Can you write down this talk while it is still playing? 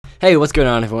Hey, what's going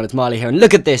on everyone, it's Marley here, and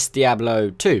look at this, Diablo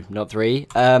 2, not 3.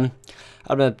 I'm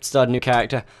gonna start a new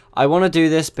character. I want to do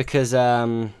this because,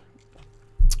 like,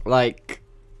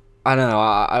 I don't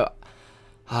know,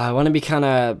 I want to be kind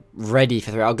of ready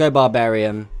for 3. I'll go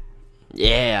Barbarian.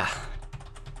 Yeah.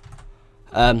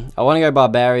 I want to go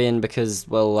Barbarian because,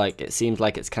 well, like, it seems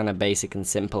like it's kind of basic and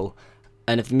simple.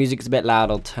 And if the music's a bit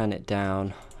loud, I'll turn it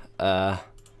down.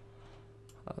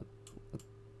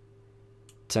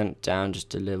 Turn it down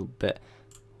just a little bit.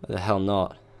 Why the hell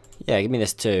not? Yeah, give me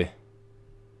this too.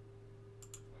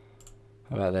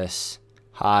 How about this?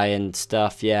 High-end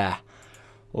stuff, yeah.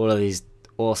 All of these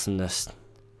awesomeness.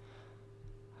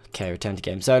 Okay, return to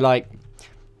game. So, like,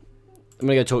 I'm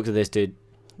gonna go talk to this dude.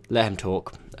 Let him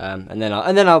talk, and then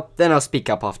I'll speak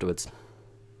up afterwards.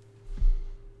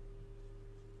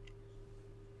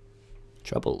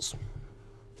 Troubles.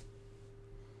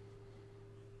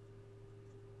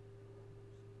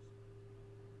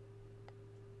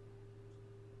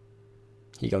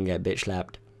 You gonna get bitch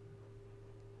slapped.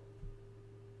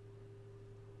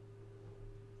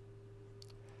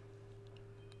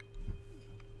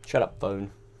 Shut up, phone.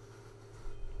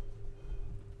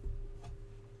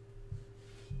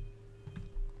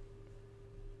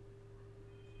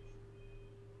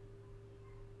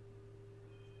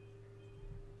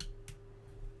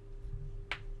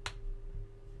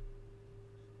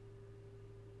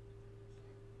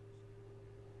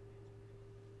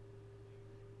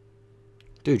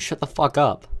 Dude, shut the fuck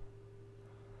up.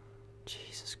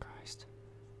 Jesus Christ.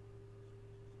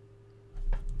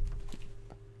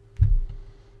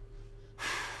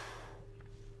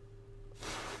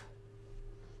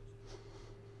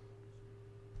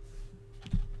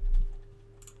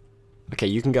 Okay,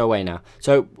 you can go away now.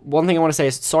 So, one thing I want to say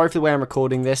is, sorry for the way I'm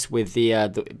recording this with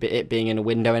it being in a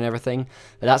window and everything,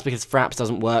 but that's because Fraps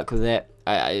doesn't work with it.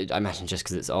 I imagine just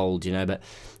because it's old, you know, but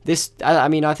this, I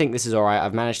mean, I think this is alright.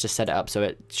 I've managed to set it up so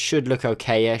it should look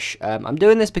okay-ish. I'm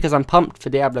doing this because I'm pumped for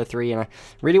Diablo 3, and I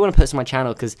really want to put this on my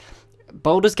channel, because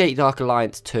Baldur's Gate Dark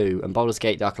Alliance 2 and Baldur's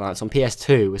Gate Dark Alliance on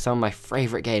PS2 were some of my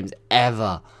favourite games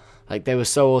ever. Like, they were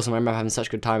so awesome. I remember having such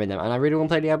a good time in them, and I really want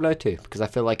to play Diablo 2, because I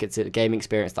feel like it's a gaming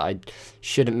experience that I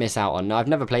shouldn't miss out on. Now, I've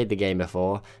never played the game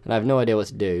before, and I have no idea what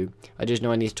to do. I just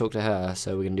know I need to talk to her,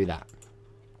 so we're going to do that.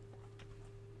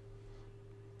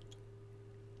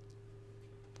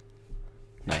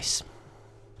 Nice.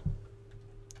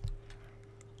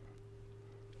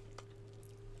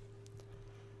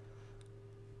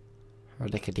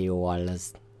 Rickety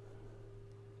wallers.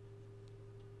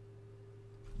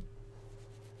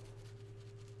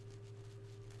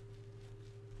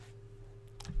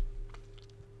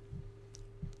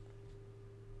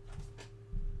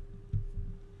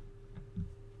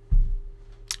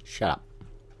 Shut up.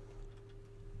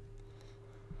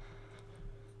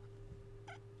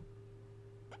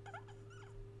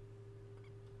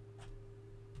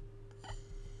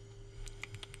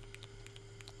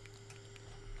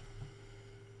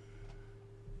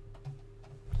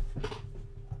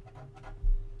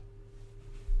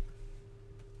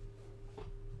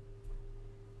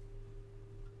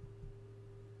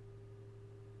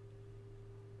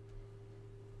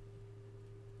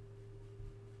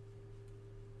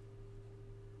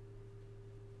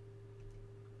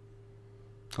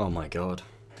 Oh my god.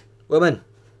 Woman!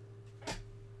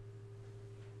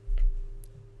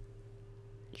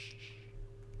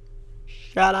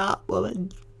 Shut up,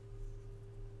 woman!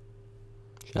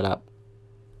 Shut up.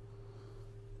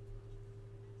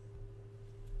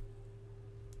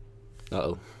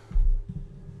 Uh-oh.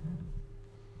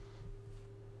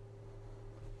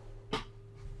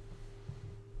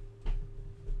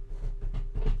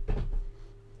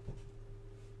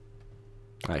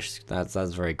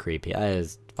 That's very creepy. That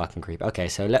is fucking creepy. Okay,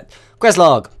 so quest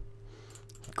log.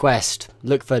 Quest.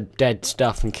 Look for dead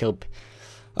stuff and kill.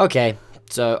 Okay,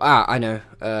 so I know.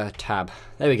 Tab.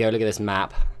 There we go. Look at this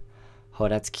map. Oh,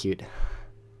 that's cute.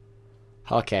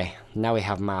 Okay, now we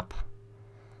have map.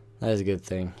 That is a good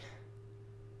thing.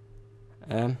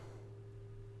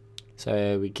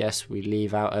 So we guess we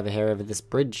leave out over here over this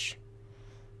bridge.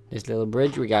 This little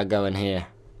bridge we got going here.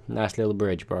 Nice little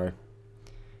bridge, bro.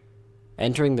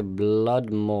 Entering the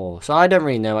Blood Maw. So I don't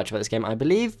really know much about this game. I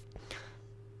believe...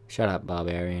 Shut up,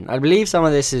 Barbarian. I believe some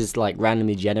of this is, like,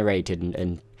 randomly generated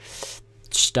and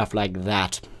stuff like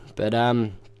that. But,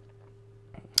 as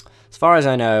far as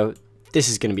I know, this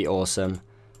is going to be awesome.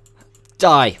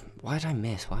 Die! Why did I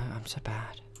miss? Why? I'm so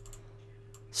bad.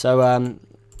 So,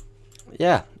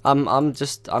 yeah. I'm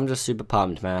just super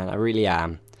pumped, man. I really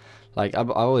am. Like, I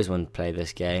always wanted to play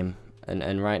this game.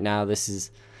 And right now, this is...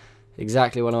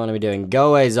 exactly what I want to be doing.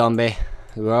 Go away, zombie.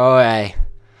 Go away.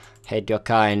 Hate your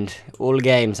kind. All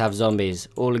games have zombies.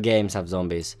 All games have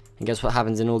zombies. And guess what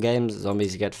happens in all games?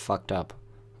 Zombies get fucked up.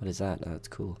 What is that? Oh, that's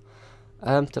cool.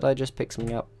 Did I just pick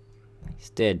something up? I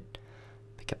did.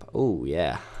 Pick up. Oh,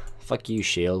 yeah. Fuck you,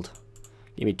 shield.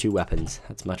 Give me 2 weapons.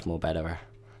 That's much more better.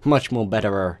 Much more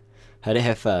betterer. Heard it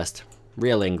here first.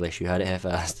 Real English, you heard it here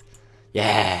first.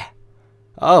 Yeah.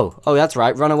 Oh, that's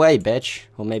right. Run away, bitch.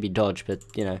 Or maybe dodge, but,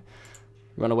 you know.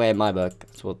 Run away in my book.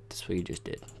 That's what you just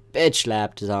did. Bitch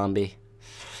slapped zombie.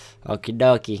 Okie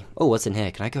dokie. Oh, what's in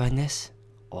here? Can I go in this?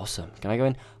 Awesome. Can I go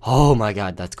in? Oh my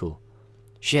god, that's cool.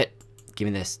 Shit. Give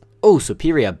me this. Oh,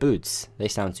 superior boots. They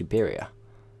sound superior.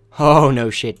 Oh, no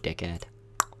shit, dickhead.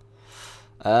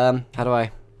 How do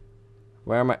I...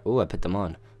 Where am I? Oh, I put them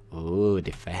on. Oh,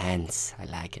 defense. I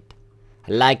like it.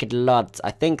 I like it a lot.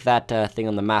 I think that thing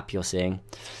on the map you're seeing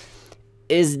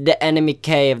is the enemy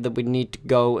cave that we need to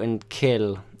go and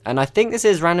kill. And I think this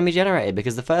is randomly generated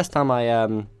because the first time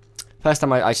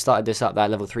I started this up,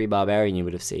 that level 3 barbarian you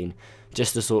would have seen,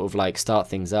 just to sort of like start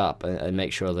things up and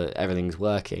make sure that everything's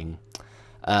working.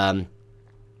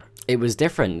 It was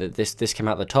different. That this came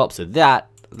out the top, so that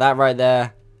right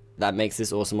there, that makes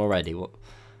this awesome already. What?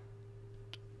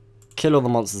 Kill all the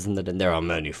monsters in the den. There are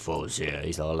many foes here.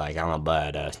 He's all like, I'm a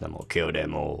badass and I'm gonna kill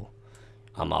them all.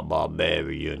 I'm a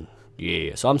barbarian.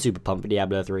 Yeah. So I'm super pumped for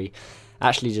Diablo 3.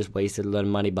 Actually just wasted a lot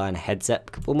of money buying a headset.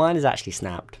 Well, mine is actually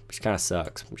snapped, which kind of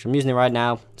sucks. Which I'm using it right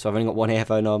now, so I've only got one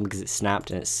earphone on because it's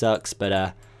snapped and it sucks.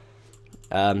 But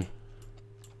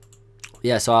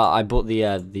yeah. So I bought the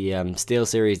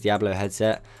SteelSeries Diablo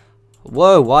headset.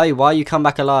 Whoa! Why you come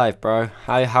back alive, bro?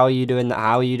 How are you doing that?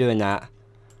 How are you doing that?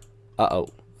 Uh-oh.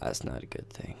 That's not a good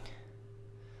thing.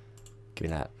 Give me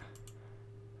that.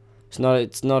 It's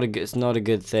not a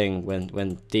good thing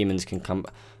when demons can come.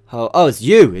 Oh, it's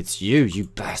you, you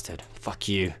bastard. Fuck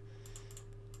you.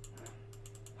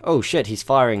 Oh shit, he's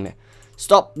firing.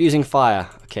 Stop using fire.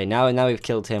 Okay, now we've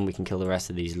killed him, we can kill the rest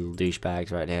of these little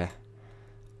douchebags right here.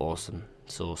 Awesome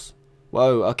sauce.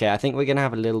 Whoa. Okay, I think we're gonna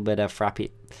have a little bit of frappy.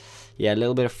 Yeah, a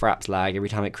little bit of fraps lag every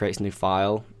time it creates a new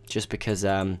file, just because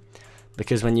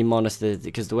when you monitor,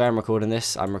 because the way I'm recording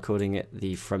this, I'm recording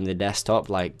it from the desktop,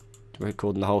 like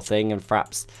recording the whole thing, and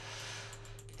Fraps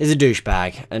is a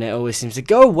douchebag, and it always seems to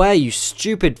go away, you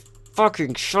stupid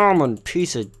fucking shaman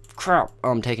piece of crap. Oh,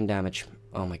 I'm taking damage.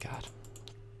 Oh my god.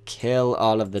 Kill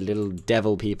all of the little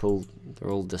devil people.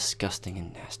 They're all disgusting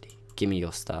and nasty. Give me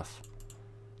your stuff.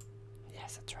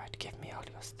 Yes, that's right. Give me all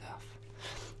your stuff.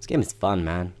 This game is fun,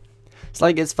 man. It's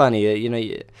like, it's funny, you know,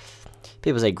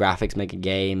 people say graphics make a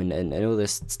game and all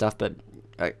this stuff, but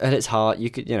at its heart, you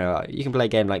can play a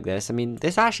game like this. I mean,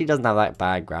 this actually doesn't have that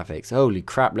bad graphics. Holy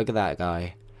crap, look at that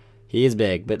guy. He is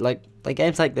big, but like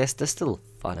games like this, they're still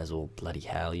fun as all bloody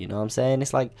hell, you know what I'm saying?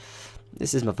 It's like,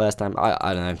 this is my first time.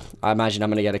 I don't know. I imagine I'm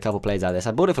going to get a couple plays out of this.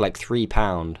 I bought it for like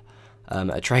 £3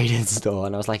 at a trading store,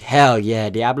 and I was like, hell yeah,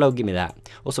 Diablo, give me that.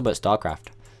 Also bought StarCraft,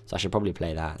 so I should probably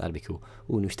play that. That'd be cool.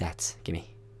 Ooh, new stats. Give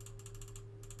me.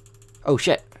 Oh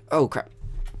shit. Oh crap.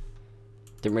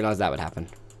 Didn't realize that would happen.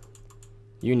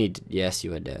 You need to, yes,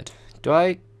 you are dead. Do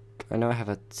I know I have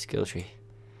a skill tree.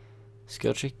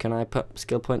 Skill tree? Can I put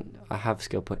skill point? I have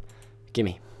skill point.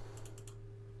 Gimme.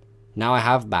 Now I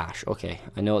have bash. Okay,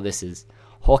 I know what this is.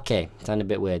 Hockey. Sounded a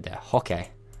bit weird there. Hockey.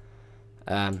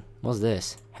 What's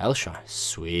this? Hellshine.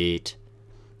 Sweet.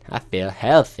 I feel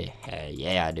healthy.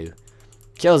 Yeah, I do.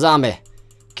 Kill zombie.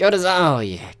 Kill the zombie. Oh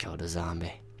yeah, kill the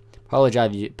zombie.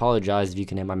 Apologize if you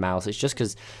can hear my mouse. It's just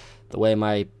because the way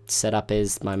my setup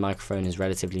is, my microphone is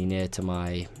relatively near to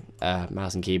my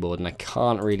mouse and keyboard, and I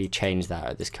can't really change that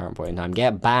at this current point in time.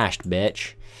 Get bashed,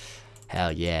 bitch.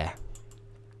 Hell yeah.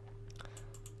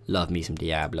 Love me some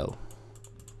Diablo.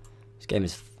 This game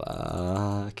is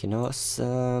fucking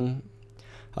awesome.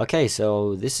 Okay,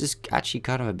 so this is actually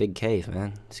kind of a big cave,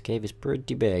 man. This cave is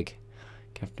pretty big.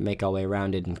 Gonna have to make our way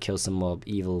around it and kill some more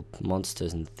evil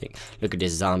monsters and things. Look at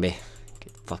this zombie.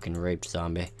 Get fucking raped,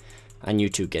 zombie. And you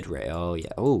two get raped. Oh,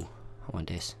 yeah. Oh, I want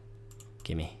this.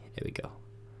 Gimme. There we go.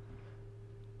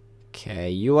 Okay,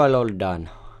 you are all done.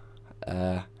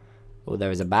 Oh,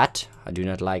 there is a bat. I do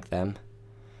not like them.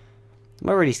 I'm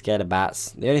not really scared of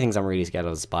bats. The only things I'm really scared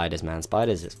of is spiders, man.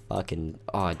 Spiders is fucking...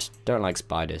 Oh, I just don't like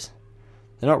spiders.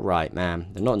 They're not right, man.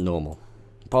 They're not normal.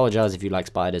 Apologize if you like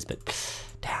spiders, but...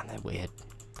 Damn, they're weird.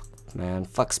 Man,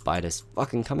 fuck spiders.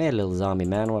 Fucking come here, little zombie,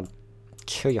 man. I want to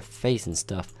kill your face and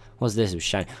stuff. What's this? It was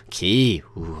shiny. Key.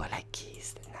 Ooh, I like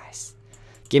keys. They're nice.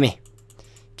 Gimme.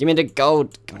 Gimme the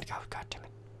gold. Give me the gold. God damn it.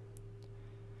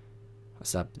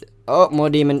 What's up? Oh, more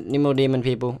demon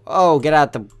people. Oh, get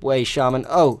out the way, shaman.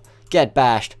 Oh, get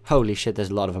bashed. Holy shit, there's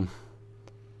a lot of them.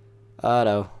 Oh,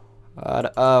 no.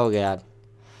 Oh, God.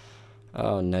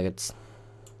 Oh, nuggets.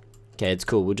 Okay, it's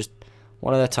cool. We'll just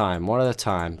one at a time, one at a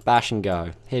time. Bash and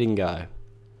go. Hit and go.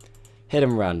 Hit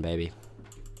and run, baby.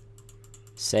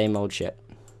 Same old shit.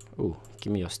 Ooh,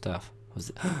 give me your stuff. What was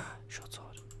it? Short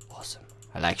sword. Awesome.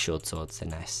 I like short swords. They're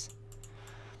nice.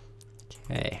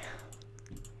 Okay.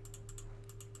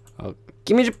 Oh,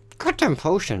 give me the goddamn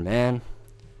potion, man.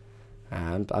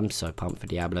 I'm so pumped for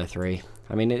Diablo 3.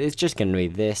 I mean, it's just gonna be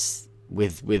this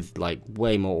with like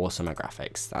way more awesome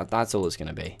graphics. That's all it's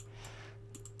gonna be.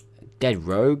 Dead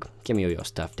rogue, give me all your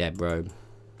stuff, dead rogue.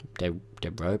 Dead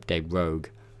rogue.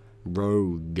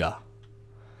 Rogue.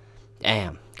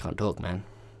 Damn, can't talk, man.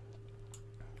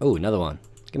 Oh, another one.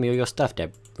 Give me all your stuff,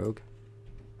 dead rogue.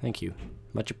 Thank you,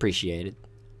 much appreciated.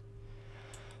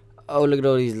 Oh, look at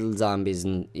all these little zombies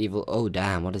and evil. Oh,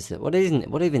 damn, what is it? What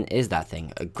even is that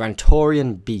thing? A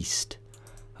Grantorian beast.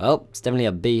 Oh, it's definitely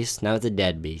a beast. Now it's a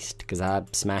dead beast because I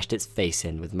smashed its face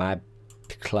in with my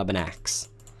club and axe.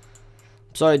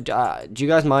 Sorry, do you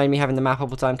guys mind me having the map all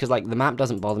the time? Because, like, the map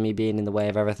doesn't bother me being in the way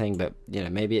of everything, but, you know,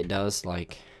 maybe it does.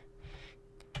 Like,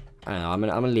 I don't know, I'm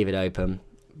gonna leave it open.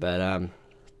 But,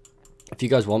 if you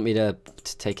guys want me to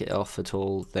take it off at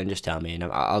all, then just tell me, and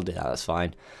I'll do that, that's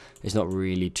fine. It's not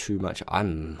really too much.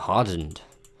 I'm hardened.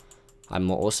 I'm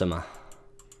more awesomer.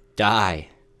 Die.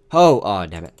 Oh,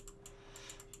 damn it.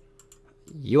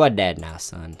 You are dead now,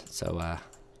 son. So,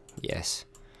 yes.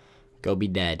 Go be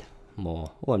dead.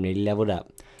 More. Oh, I'm nearly leveled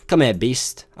up. Come here,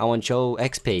 beast. I want your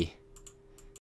XP.